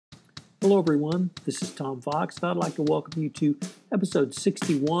Hello, everyone. This is Tom Fox, and I'd like to welcome you to episode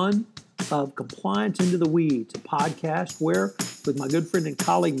 61 of Compliance Into the Weeds, a podcast where, with my good friend and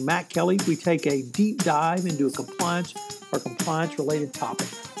colleague Matt Kelly, we take a deep dive into a compliance or compliance-related topic.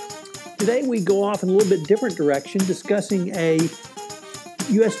 Today, we go off in a little bit different direction, discussing a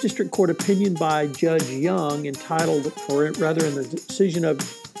U.S. District Court opinion by Judge Young entitled, or rather in the decision of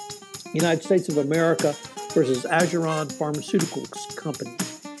United States of America versus Aegerion Pharmaceuticals Company.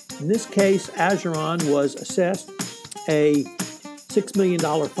 In this case, Aegerion was assessed a $6 million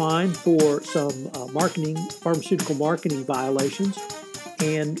fine for some pharmaceutical marketing violations,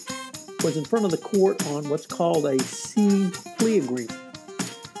 and was in front of the court on what's called a C plea agreement.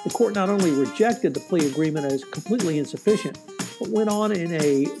 The court not only rejected the plea agreement as completely insufficient, but went on in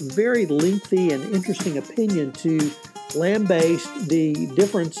a very lengthy and interesting opinion to lambaste the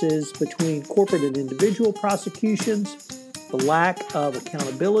differences between corporate and individual prosecutions, the lack of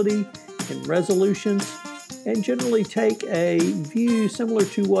accountability in resolutions, and generally take a view similar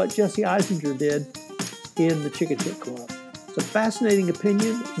to what Jesse Eisinger did in the Chicka Chick Club. It's a fascinating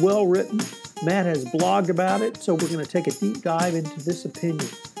opinion, well written. Matt has blogged about it, so we're going to take a deep dive into this opinion.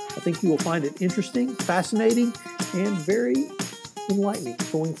 I think you will find it interesting, fascinating, and very enlightening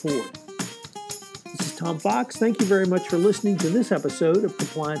going forward. This is Tom Fox. Thank you very much for listening to this episode of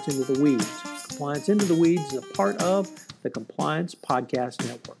Compliance Into the Weeds. Compliance Into the Weeds is a part of the Compliance Podcast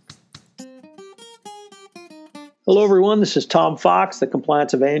Network. Hello, everyone. This is Tom Fox, the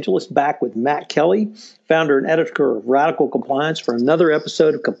Compliance Evangelist, back with Matt Kelly, founder and editor of Radical Compliance, for another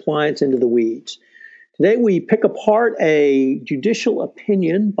episode of Compliance Into the Weeds. Today, we pick apart a judicial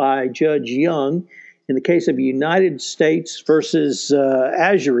opinion by Judge Young in the case of United States versus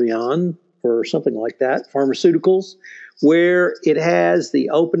Aegerion, or something like that, Pharmaceuticals, where it has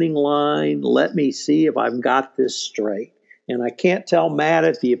the opening line, "Let me see if I've got this straight." And I can't tell Matt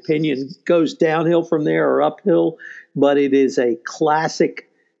if the opinion goes downhill from there or uphill, but it is a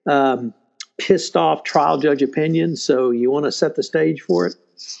classic pissed off trial judge opinion. So you want to set the stage for it?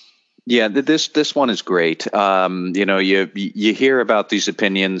 Yeah, this one is great. You hear about these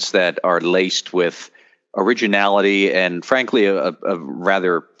opinions that are laced with originality and, frankly, a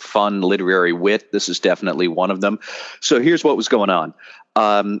rather fun literary wit. This is definitely one of them. So here's what was going on.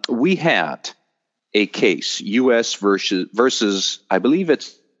 We had a case, U.S. versus, I believe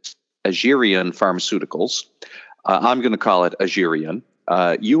it's Aegerion Pharmaceuticals. I'm going to call it Aegerion.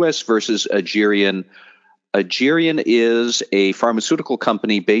 U.S. versus Aegerion. Aegerion is a pharmaceutical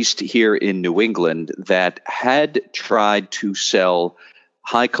company based here in New England that had tried to sell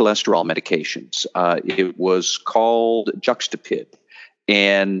high cholesterol medications. It was called Juxtapid,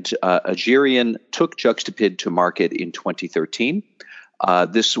 and Aegerion took Juxtapid to market in 2013.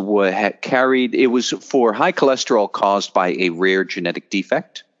 This it was for high cholesterol caused by a rare genetic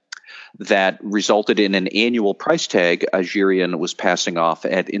defect that resulted in an annual price tag Aegerion was passing off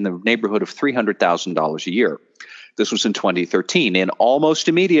at in the neighborhood of $300,000 a year. This was in 2013, and almost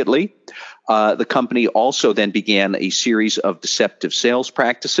immediately, the company also then began a series of deceptive sales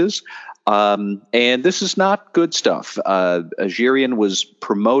practices, and this is not good stuff. Aegerion was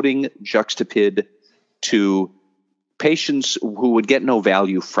promoting Juxtapid to patients who would get no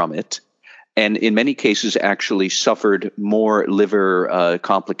value from it, and in many cases actually suffered more liver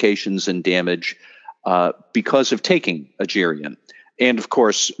complications and damage because of taking Aegerion. And of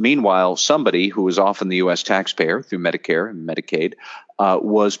course, meanwhile, somebody who was often the U.S. taxpayer through Medicare and Medicaid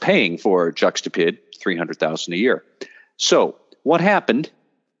was paying for Juxtapid $300,000 a year. So what happened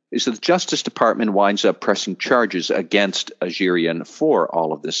is that the Justice Department winds up pressing charges against Aegerion for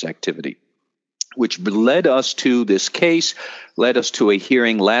all of this activity, which led us to this case, led us to a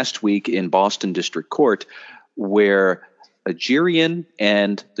hearing last week in Boston District Court, where Aegerion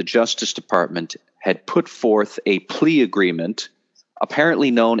and the Justice Department had put forth a plea agreement, apparently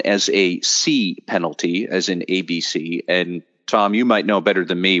known as a C penalty, as in ABC. And Tom, you might know better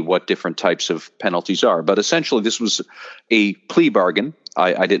than me what different types of penalties are, but essentially this was a plea bargain.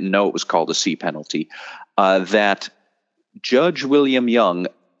 I didn't know it was called a C penalty, that Judge William Young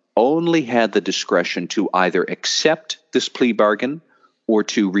only had the discretion to either accept this plea bargain or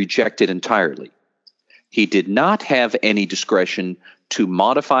to reject it entirely. He did not have any discretion to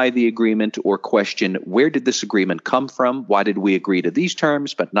modify the agreement or question, where did this agreement come from? Why did we agree to these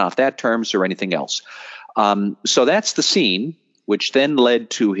terms but not that terms or anything else? So that's the scene, which then led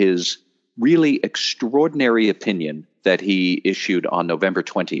to his really extraordinary opinion that he issued on November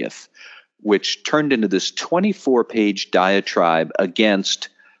 20th, which turned into this 24-page diatribe against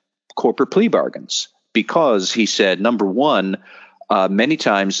corporate plea bargains, because he said, number one, many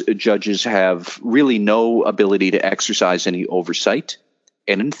times judges have really no ability to exercise any oversight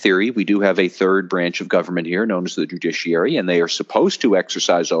And in theory, we do have a third branch of government here known as the judiciary, and they are supposed to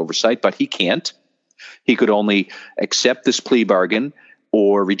exercise oversight, but he can't. He could only accept this plea bargain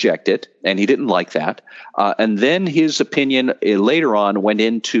or reject it, and he didn't like that. And then his opinion later on went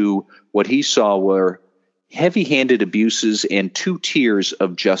into what he saw were heavy-handed abuses and two tiers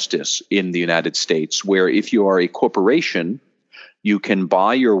of justice in the United States, where if you are a corporation, you can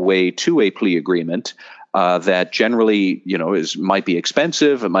buy your way to a plea agreement that generally, might be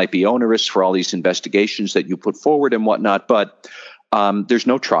expensive, it might be onerous for all these investigations that you put forward and whatnot, but there's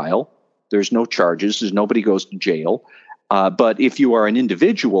no trial, there's no charges, nobody goes to jail. But if you are an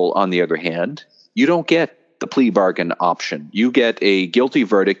individual, on the other hand, you don't get the plea bargain option. You get a guilty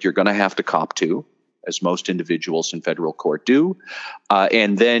verdict you're going to have to cop to, as most individuals in federal court do.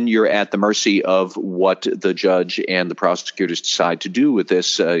 And then you're at the mercy of what the judge and the prosecutors decide to do with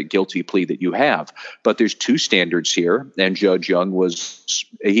this guilty plea that you have. But there's two standards here. And Judge Young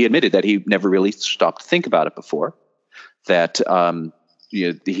he admitted that he never really stopped to think about it before, that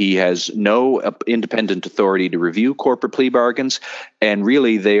he has no independent authority to review corporate plea bargains, and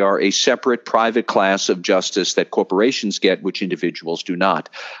really they are a separate private class of justice that corporations get, which individuals do not.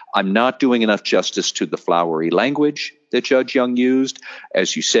 I'm not doing enough justice to the flowery language that Judge Young used.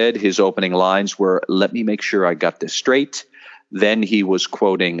 As you said, his opening lines were, "Let me make sure I got this straight." Then he was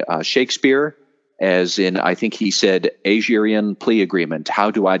quoting Shakespeare, as in, I think he said, "Aegerion plea agreement,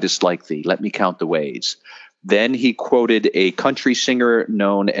 how do I dislike thee? Let me count the ways." Then he quoted a country singer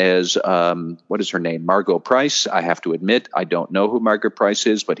known as, what is her name? Margot Price. I have to admit, I don't know who Margaret Price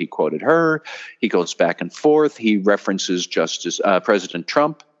is, but he quoted her. He goes back and forth. He references President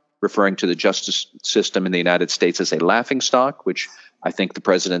Trump, referring to the justice system in the United States as a laughingstock, which I think the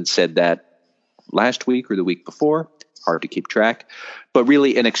president said that last week or the week before. Hard to keep track. But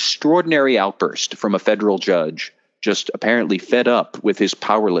really an extraordinary outburst from a federal judge, just apparently fed up with his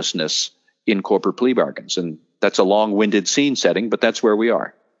powerlessness in corporate plea bargains. And that's a long-winded scene setting, but that's where we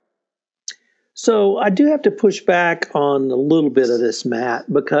are. So I do have to push back on a little bit of this,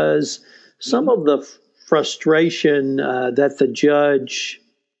 Matt, because some of the frustration that the judge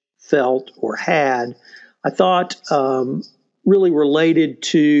felt or had, I thought really related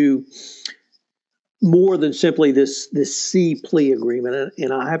to more than simply this C plea agreement.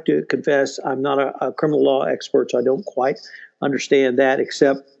 And I have to confess, I'm not a criminal law expert, so I don't quite understand that,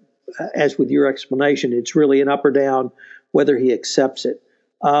 except as with your explanation, it's really an up or down whether he accepts it.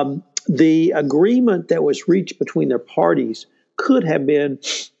 The agreement that was reached between their parties could have been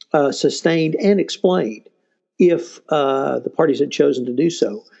sustained and explained if the parties had chosen to do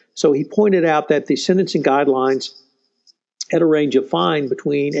so. So he pointed out that the sentencing guidelines had a range of fine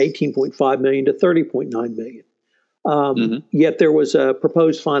between $18.5 million to $30.9 million. Yet there was a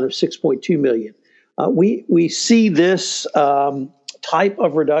proposed fine of $6.2 million. We see this type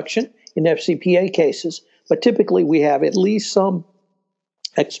of reduction in FCPA cases, but typically we have at least some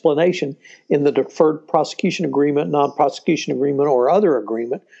explanation in the deferred prosecution agreement, non-prosecution agreement, or other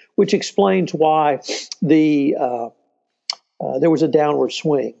agreement, which explains why there was a downward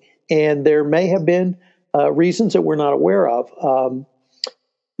swing. And there may have been reasons that we're not aware of.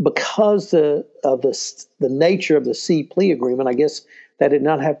 Because of the nature of the C plea agreement, I guess that did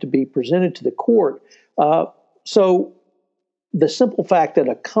not have to be presented to the court. So the simple fact that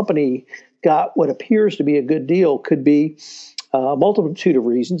a company got what appears to be a good deal could be a multitude of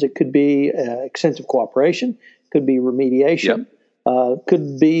reasons. It could be extensive cooperation, could be remediation,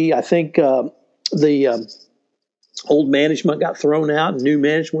 could be, I think, the old management got thrown out and new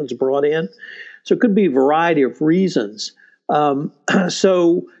management was brought in. So it could be a variety of reasons. On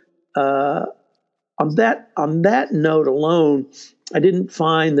that note alone, I didn't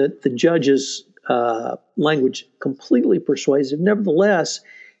find that the judge's language completely persuasive. Nevertheless,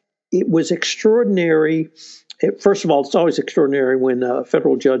 it was extraordinary. First of all, it's always extraordinary when a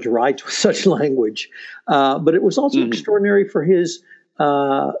federal judge writes with such language, but it was also extraordinary for his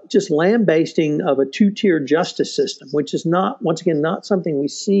just lambasting of a two-tier justice system, which is not, once again, not something we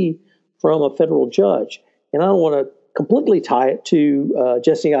see from a federal judge. And I don't want to completely tie it to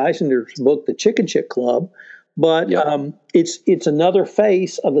Jesse Eisender's book, The Chicken Shit Club, but it's another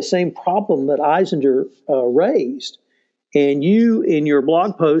face of the same problem that Eisender raised. And you, in your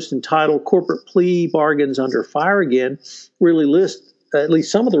blog post entitled Corporate Plea Bargains Under Fire Again, really list at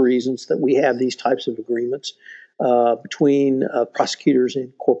least some of the reasons that we have these types of agreements between prosecutors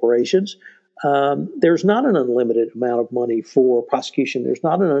and corporations. There's not an unlimited amount of money for prosecution. There's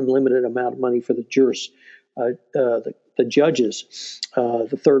not an unlimited amount of money for the the judges,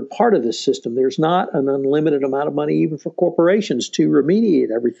 the third part of this system. There's not an unlimited amount of money even for corporations to remediate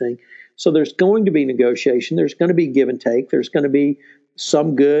everything. So there's going to be negotiation. There's going to be give and take. There's going to be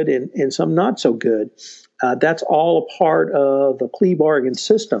some good and some not so good. That's all a part of the plea bargain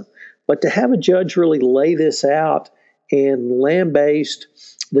system. But to have a judge really lay this out and lambaste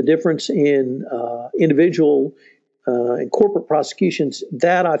the difference in individual and corporate prosecutions,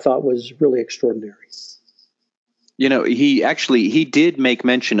 that I thought was really extraordinary. You know, he did make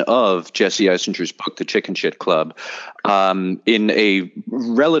mention of Jesse Eisinger's book, The Chicken Shit Club, in a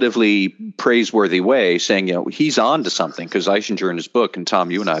relatively praiseworthy way, saying, you know, he's on to something, because Eisinger in his book, and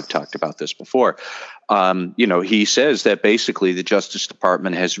Tom, you and I have talked about this before, you know, he says that basically the Justice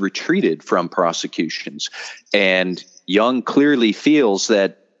Department has retreated from prosecutions, and Young clearly feels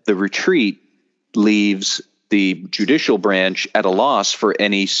that the retreat leaves the judicial branch at a loss for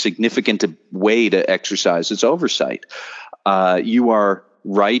any significant way to exercise its oversight. You are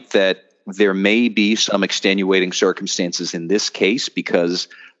right that there may be some extenuating circumstances in this case because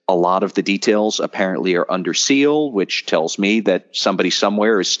a lot of the details apparently are under seal, which tells me that somebody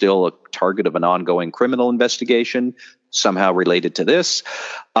somewhere is still a target of an ongoing criminal investigation, somehow related to this.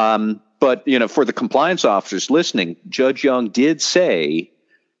 But, you know, for the compliance officers listening, Judge Young did say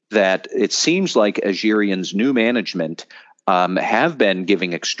that it seems like Aegirion's new management have been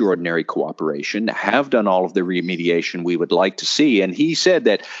giving extraordinary cooperation, have done all of the remediation we would like to see. And he said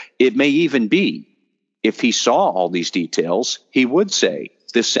that it may even be, if he saw all these details, he would say,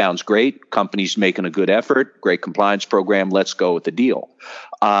 this sounds great, company's making a good effort, great compliance program, let's go with the deal.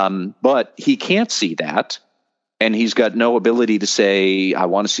 But he can't see that, and he's got no ability to say, I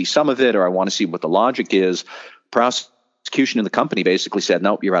want to see some of it, or I want to see what the logic is. Prosecution in the company basically said,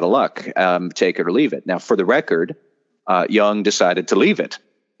 nope, you're out of luck. Take it or leave it. Now, for the record, Young decided to leave it.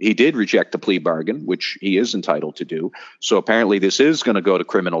 He did reject the plea bargain, which he is entitled to do. So apparently this is going to go to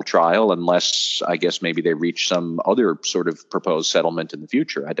criminal trial unless, I guess, maybe they reach some other sort of proposed settlement in the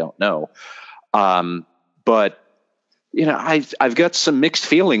future. I don't know. But, you know, I've got some mixed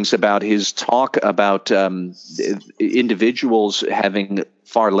feelings about his talk about individuals having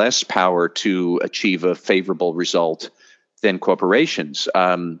far less power to achieve a favorable result than corporations.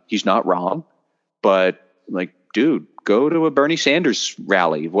 He's not wrong, but, like, dude, go to a Bernie Sanders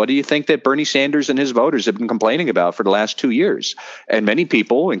rally. What do you think that Bernie Sanders and his voters have been complaining about for the last 2 years? And many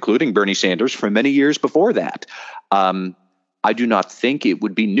people, including Bernie Sanders, for many years before that. I do not think it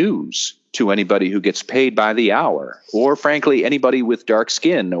would be news to anybody who gets paid by the hour, or frankly, anybody with dark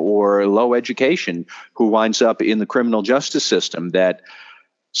skin or low education who winds up in the criminal justice system, that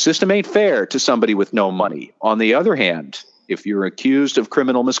system ain't fair to somebody with no money. On the other hand, if you're accused of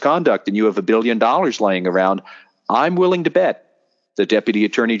criminal misconduct and you have $1 billion laying around, I'm willing to bet the Deputy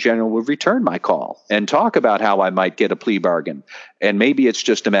Attorney General will return my call and talk about how I might get a plea bargain. And maybe it's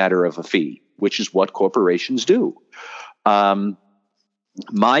just a matter of a fee, which is what corporations do.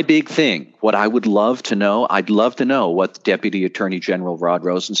 My big thing, what I would love to know, I'd love to know what the Deputy Attorney General Rod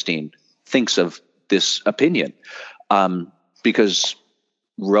Rosenstein thinks of this opinion. Because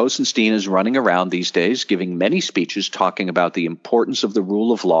Rosenstein is running around these days giving many speeches talking about the importance of the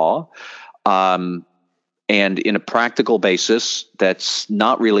rule of law. And in a practical basis, that's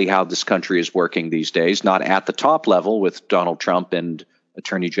not really how this country is working these days, not at the top level with Donald Trump and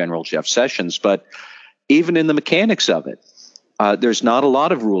Attorney General Jeff Sessions, but even in the mechanics of it. There's not a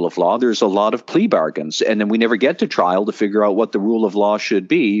lot of rule of law. There's a lot of plea bargains. And then we never get to trial to figure out what the rule of law should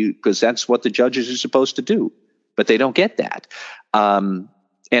be, because that's what the judges are supposed to do. But they don't get that.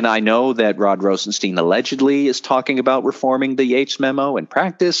 And I know that Rod Rosenstein allegedly is talking about reforming the Yates memo in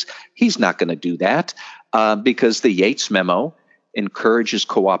practice. He's not going to do that because the Yates memo encourages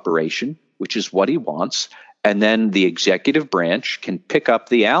cooperation, which is what he wants. And then the executive branch can pick up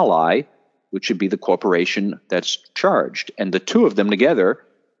the ally, which would be the corporation that's charged. And the two of them together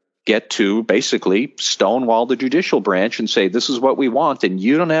get to basically stonewall the judicial branch and say, this is what we want, and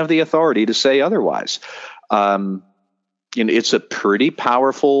you don't have the authority to say otherwise. It's a pretty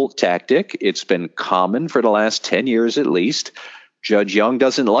powerful tactic. It's been common for the last 10 years at least. Judge Young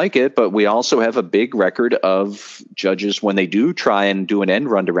doesn't like it, but we also have a big record of judges, when they do try and do an end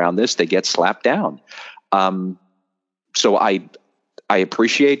run around this, they get slapped down. So I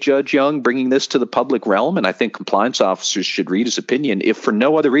appreciate Judge Young bringing this to the public realm, and I think compliance officers should read his opinion, if for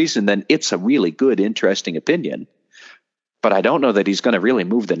no other reason than it's a really good, interesting opinion. But I don't know that he's going to really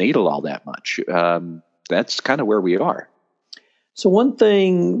move the needle all that much. That's kind of where we are. So one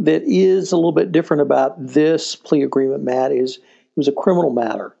thing that is a little bit different about this plea agreement, Matt, is it was a criminal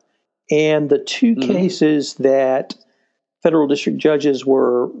matter. And the two cases that federal district judges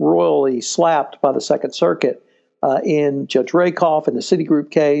were royally slapped by the Second Circuit in Judge Rakoff in the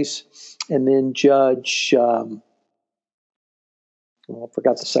Citigroup case, and then Judge, I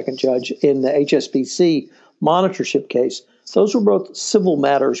forgot the second judge, in the HSBC monitorship case. Those were both civil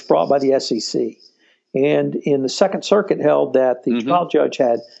matters brought by the SEC. And in the Second Circuit held that the trial judge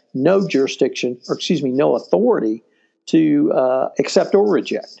had no jurisdiction, or excuse me, no authority to accept or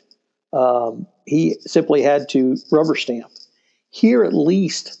reject. He simply had to rubber stamp. Here, at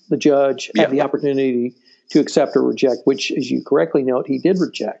least, the judge had the opportunity to accept or reject, which, as you correctly note, he did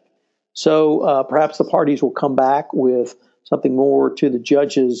reject. So perhaps the parties will come back with something more to the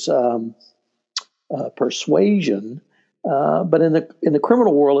judge's persuasion. But in the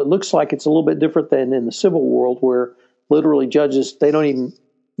criminal world, it looks like it's a little bit different than in the civil world, where literally judges, they don't even,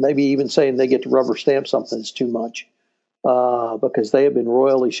 maybe even saying they get to rubber stamp something is too much, because they have been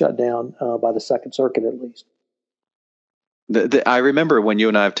royally shut down by the Second Circuit, at least. I remember when you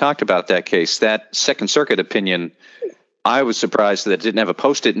and I have talked about that case, that Second Circuit opinion, I was surprised that it didn't have a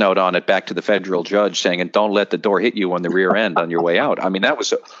Post-it note on it back to the federal judge saying, and don't let the door hit you on the rear end on your way out. I mean, that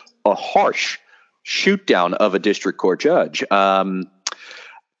was a harsh shoot down of a district court judge. I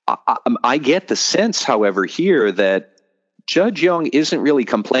get the sense, however, here that Judge Young isn't really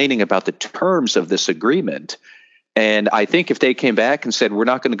complaining about the terms of this agreement. And I think if they came back and said, we're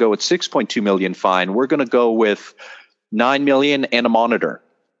not going to go with $6.2 million fine, we're going to go with $9 million and a monitor,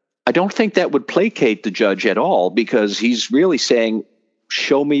 I don't think that would placate the judge at all, because he's really saying,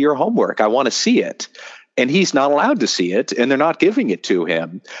 show me your homework. I want to see it. And he's not allowed to see it, and they're not giving it to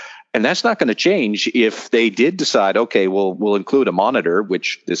him. And that's not going to change if they did decide, okay, we'll include a monitor,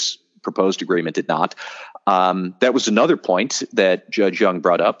 which this proposed agreement did not. That was another point that Judge Young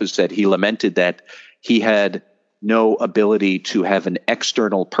brought up, is that he lamented that he had no ability to have an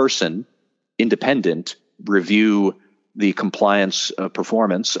external person, independent, review the compliance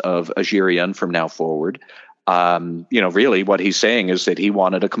performance of Aegerion from now forward. Really what he's saying is that he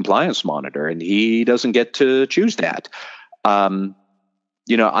wanted a compliance monitor, and he doesn't get to choose that. I'm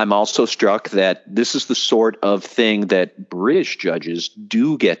also struck that this is the sort of thing that British judges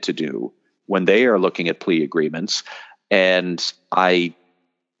do get to do when they are looking at plea agreements. And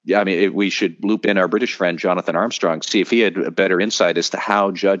we should loop in our British friend, Jonathan Armstrong, see if he had a better insight as to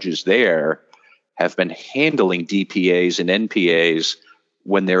how judges there have been handling DPAs and NPAs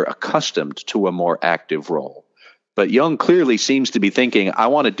when they're accustomed to a more active role. But Young clearly seems to be thinking, I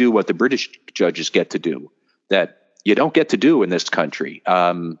want to do what the British judges get to do, that you don't get to do in this country.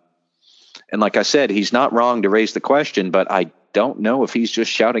 And like I said, he's not wrong to raise the question, but I don't know if he's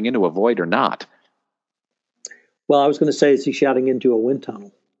just shouting into a void or not. Well, I was going to say, is he shouting into a wind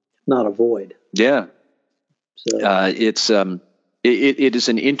tunnel, not a void? Yeah. So. It is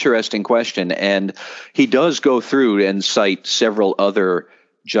an interesting question, and he does go through and cite several other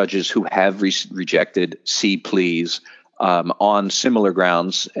judges who have rejected C pleas on similar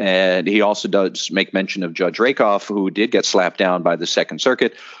grounds, and he also does make mention of Judge Rakoff, who did get slapped down by the Second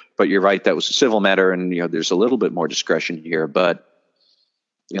Circuit. But you're right, that was a civil matter, and there's a little bit more discretion here. But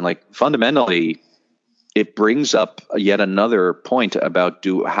fundamentally, it brings up yet another point about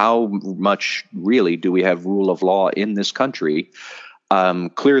how much really do we have rule of law in this country.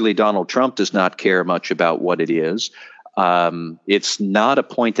 Clearly, Donald Trump does not care much about what it is. It's not a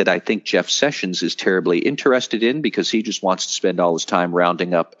point that I think Jeff Sessions is terribly interested in, because he just wants to spend all his time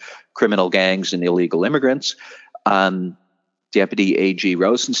rounding up criminal gangs and illegal immigrants. Deputy A.G.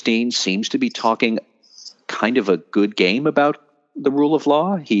 Rosenstein seems to be talking kind of a good game about the rule of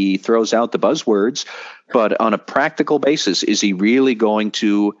law. He throws out the buzzwords, but on a practical basis, is he really going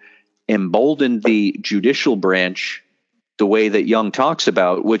to embolden the judicial branch the way that Young talks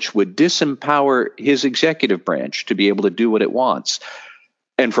about, which would disempower his executive branch to be able to do what it wants?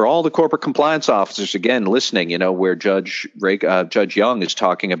 And for all the corporate compliance officers, again, listening, where Judge Young is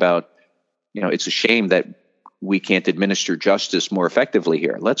talking about, it's a shame that we can't administer justice more effectively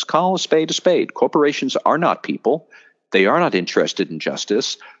here. Let's call a spade a spade. Corporations are not people. They are not interested in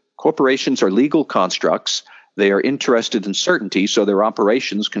justice. Corporations are legal constructs. They are interested in certainty, so their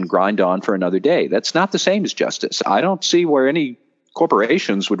operations can grind on for another day. That's not the same as justice. I don't see where any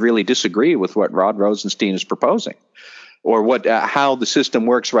corporations would really disagree with what Rod Rosenstein is proposing, or how the system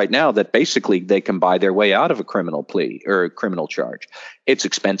works right now, that basically they can buy their way out of a criminal plea or a criminal charge. It's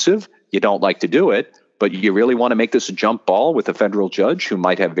expensive. You don't like to do it, but you really want to make this a jump ball with a federal judge who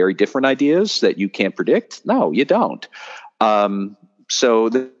might have very different ideas that you can't predict? No, you don't.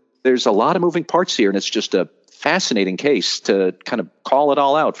 There's a lot of moving parts here, and it's just a fascinating case to kind of call it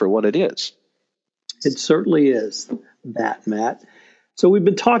all out for what it is. It certainly is that, Matt. So we've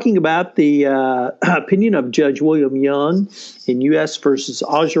been talking about the opinion of Judge William Young in U.S. versus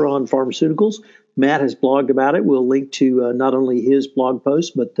Aegerion Pharmaceuticals. Matt has blogged about it. We'll link to not only his blog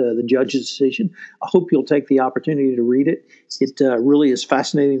post, but the judge's decision. I hope you'll take the opportunity to read it. It really is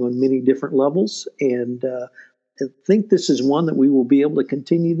fascinating on many different levels, and I think this is one that we will be able to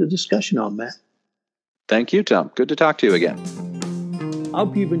continue the discussion on, Matt. Thank you, Tom. Good to talk to you again. I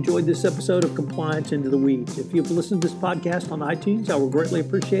hope you've enjoyed this episode of Compliance Into the Weeds. If you've listened to this podcast on iTunes, I will greatly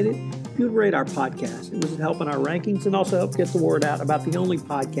appreciate it if you would rate our podcast. It would help in our rankings and also help get the word out about the only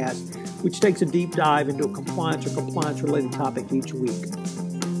podcast which takes a deep dive into a compliance or compliance-related topic each week.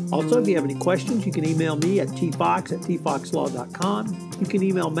 Also, if you have any questions, you can email me at tfox@tfoxlaw.com. You can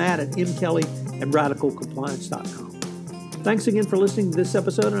email Matt at mkelly@radicalcompliance.com. Thanks again for listening to this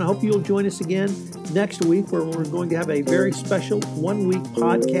episode, and I hope you'll join us again next week where we're going to have a very special one-week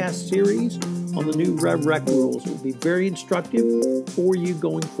podcast series on the new Rev Rec rules. It will be very instructive for you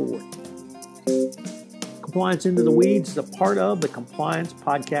going forward. Compliance Into the Weeds is a part of the Compliance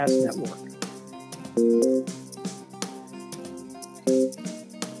Podcast Network.